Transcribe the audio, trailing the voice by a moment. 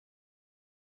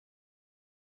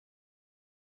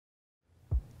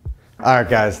All right,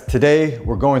 guys, today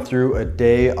we're going through a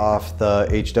day off the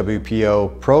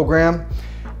HWPO program.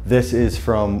 This is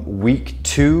from week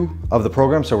 2 of the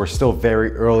program, so we're still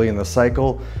very early in the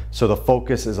cycle. So the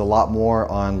focus is a lot more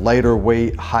on lighter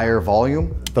weight, higher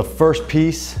volume. The first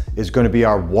piece is going to be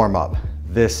our warm-up.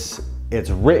 It's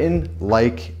written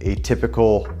like a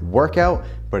typical workout,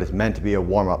 but it's meant to be a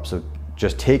warm-up. So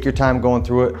just take your time going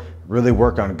through it, really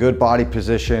work on good body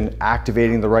position,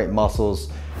 activating the right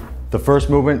muscles. The first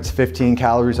movement is 15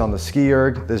 calories on the ski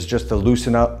erg. This is just to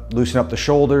loosen up the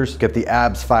shoulders, get the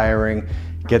abs firing,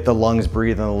 get the lungs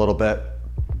breathing a little bit.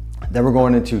 Then we're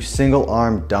going into single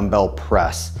arm dumbbell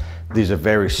press. These are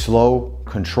very slow,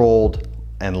 controlled,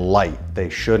 and light. They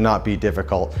should not be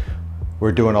difficult.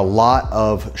 We're doing a lot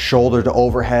of shoulder to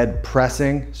overhead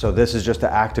pressing. So this is just to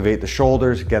activate the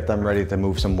shoulders, get them ready to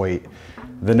move some weight.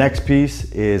 The next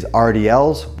piece is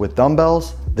RDLs with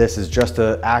dumbbells. This is just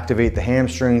to activate the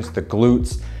hamstrings, the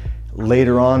glutes.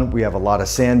 Later on, we have a lot of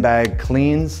sandbag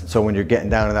cleans. So when you're getting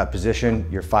down in that position,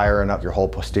 you're firing up your whole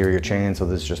posterior chain. So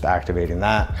this is just activating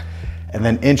that. And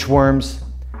then inchworms.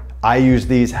 I use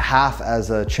these half as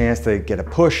a chance to get a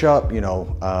push up,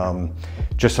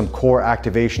 just some core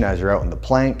activation as you're out in the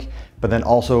plank. But then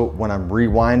also when I'm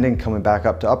rewinding, coming back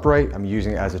up to upright, I'm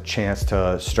using it as a chance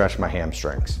to stretch my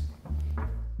hamstrings.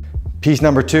 Piece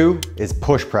number 2 is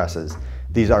push presses.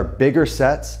 These are bigger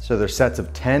sets, so they're sets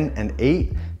of 10 and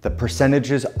 8. The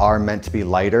percentages are meant to be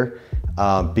lighter.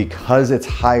 Because it's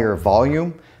higher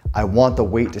volume, I want the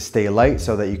weight to stay light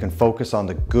so that you can focus on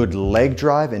the good leg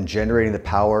drive and generating the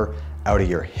power out of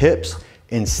your hips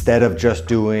instead of just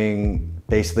doing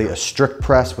basically a strict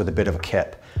press with a bit of a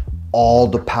kip. All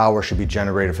the power should be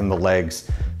generated from the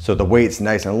legs. So the weight's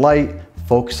nice and light.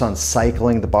 Focus on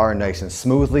cycling the bar nice and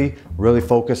smoothly. Really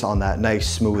focus on that nice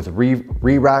smooth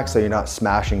re-rack so you're not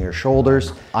smashing your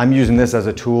shoulders. I'm using this as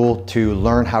a tool to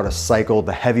learn how to cycle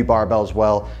the heavy barbell as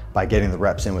well by getting the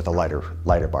reps in with a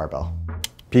lighter barbell.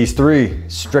 Piece 3,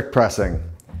 strict pressing.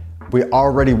 We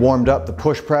already warmed up the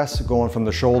push press going from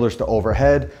the shoulders to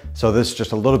overhead. So this is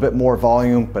just a little bit more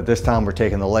volume, but this time we're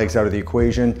taking the legs out of the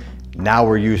equation. Now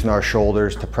we're using our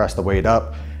shoulders to press the weight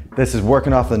up. This is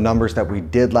working off the numbers that we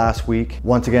did last week.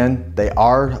 Once again, they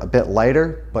are a bit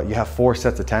lighter, but you have 4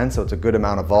 sets of 10, so it's a good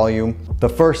amount of volume. The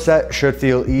first set should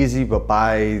feel easy, but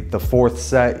by the 4th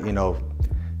set,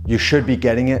 you should be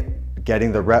getting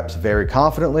the reps very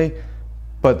confidently,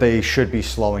 but they should be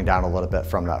slowing down a little bit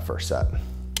from that first set.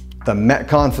 The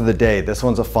Metcon for the day, this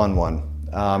one's a fun one,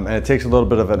 and it takes a little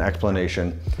bit of an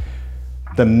explanation.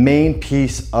 The main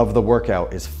piece of the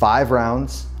workout is 5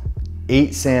 rounds,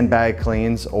 8 sandbag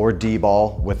cleans or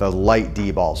D-ball with a light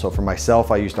D-ball. So for myself,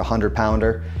 I used a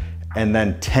 100-pounder and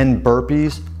then 10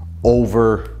 burpees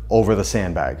over the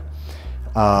sandbag.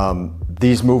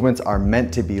 These movements are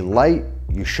meant to be light.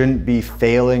 You shouldn't be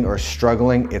failing or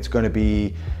struggling. It's going to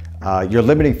be, your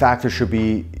limiting factor should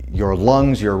be your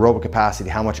lungs, your aerobic capacity,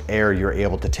 how much air you're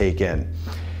able to take in.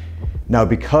 Now,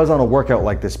 because on a workout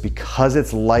like this, because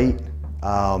it's light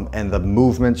and the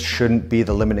movements shouldn't be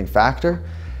the limiting factor,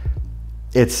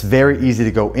 it's very easy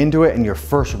to go into it, and your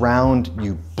first round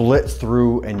you blitz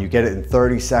through and you get it in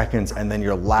 30 seconds, and then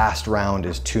your last round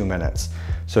is 2 minutes.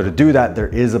 So to do that, there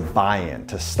is a buy-in.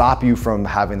 To stop you from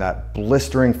having that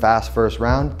blistering fast first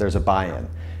round, there's a buy-in.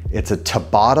 It's a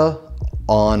Tabata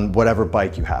on whatever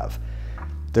bike you have.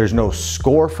 There's no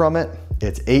score from it.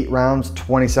 It's 8 rounds,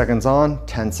 20 seconds on,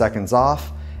 10 seconds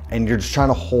off, and you're just trying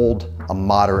to hold a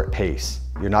moderate pace.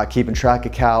 You're not keeping track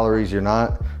of calories, you're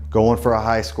not going for a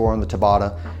high score on the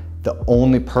Tabata. The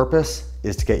only purpose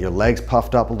is to get your legs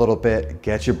puffed up a little bit,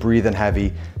 get you breathing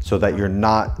heavy so that you're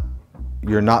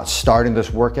not starting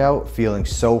this workout feeling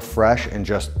so fresh and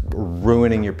just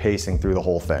ruining your pacing through the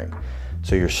whole thing.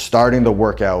 So you're starting the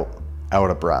workout out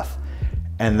of breath.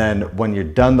 And then when you're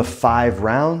done the 5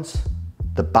 rounds,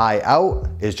 the buy out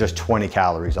is just 20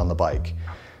 calories on the bike.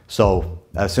 So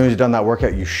as soon as you've done that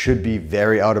workout, you should be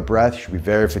very out of breath, you should be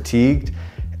very fatigued.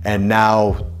 And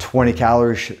now 20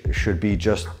 calories should be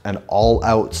just an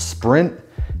all-out sprint,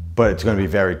 but it's going to be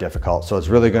very difficult. So it's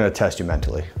really going to test you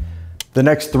mentally. The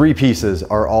next 3 pieces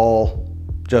are all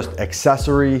just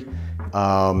accessory.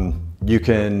 You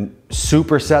can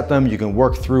superset them. You can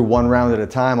work through 1 round at a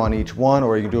time on each one,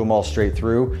 or you can do them all straight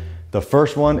through. The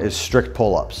first one is strict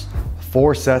pull-ups,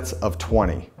 4 sets of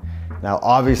 20. Now,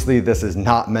 obviously this is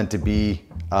not meant to be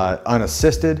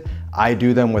unassisted. I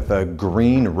do them with a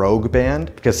green Rogue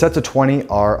band because sets of 20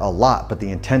 are a lot, but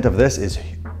the intent of this is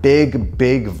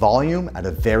big volume at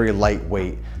a very light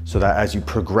weight so that as you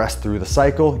progress through the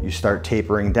cycle, you start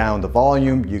tapering down the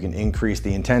volume, you can increase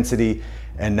the intensity,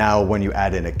 And now when you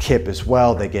add in a kip as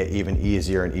well, they get even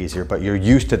easier and easier, but you're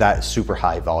used to that super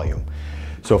high volume.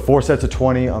 So 4 sets of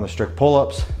 20 on the strict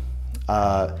pull-ups,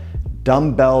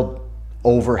 dumbbell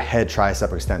overhead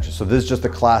tricep extension. So this is just a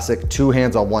classic 2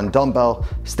 hands on 1 dumbbell,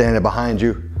 standing behind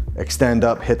you, extend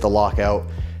up, hit the lockout.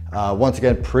 Once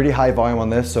again, pretty high volume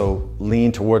on this, so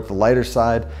lean towards the lighter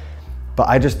side. But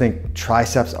I just think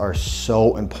triceps are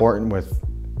so important with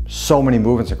so many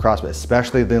movements in CrossFit,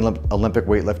 especially the Olympic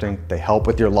weightlifting. They help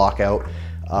with your lockout.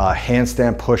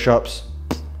 Handstand push-ups,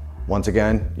 once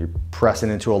again, you're pressing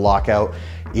into a lockout.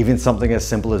 Even something as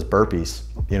simple as burpees,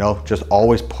 you know, just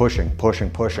always pushing, pushing,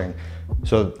 pushing.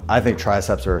 So I think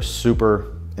triceps are a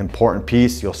super important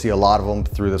piece. You'll see a lot of them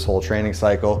through this whole training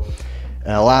cycle.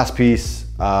 And the last piece,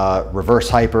 reverse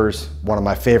hypers, one of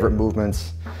my favorite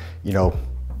movements. You know,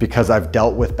 because I've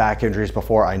dealt with back injuries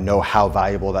before, I know how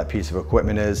valuable that piece of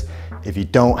equipment is. If you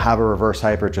don't have a reverse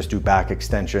hyper, just do back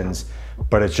extensions,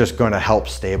 but it's just gonna help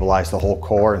stabilize the whole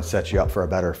core and set you up for a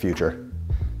better future.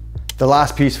 The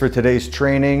last piece for today's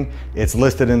training, it's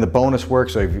listed in the bonus work,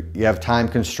 so if you have time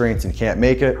constraints and can't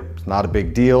make it, it's not a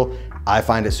big deal. I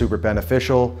find it super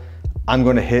beneficial. I'm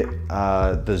gonna hit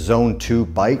the zone 2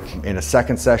 bike in a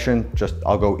second session.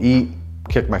 I'll go eat,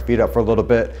 kick my feet up for a little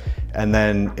bit, and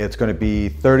then it's gonna be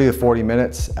 30 to 40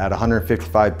 minutes at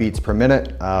 155 beats per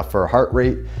minute for a heart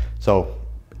rate. So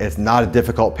it's not a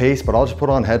difficult pace, but I'll just put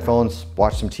on headphones,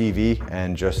 watch some TV,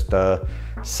 and just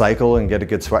cycle and get a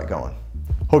good sweat going.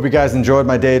 Hope you guys enjoyed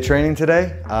my day of training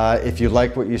today. If you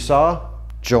liked what you saw,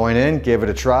 join in, give it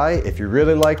a try. If you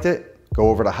really liked it, go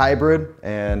over to Hybrid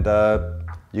and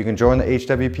you can join the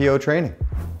HWPO training.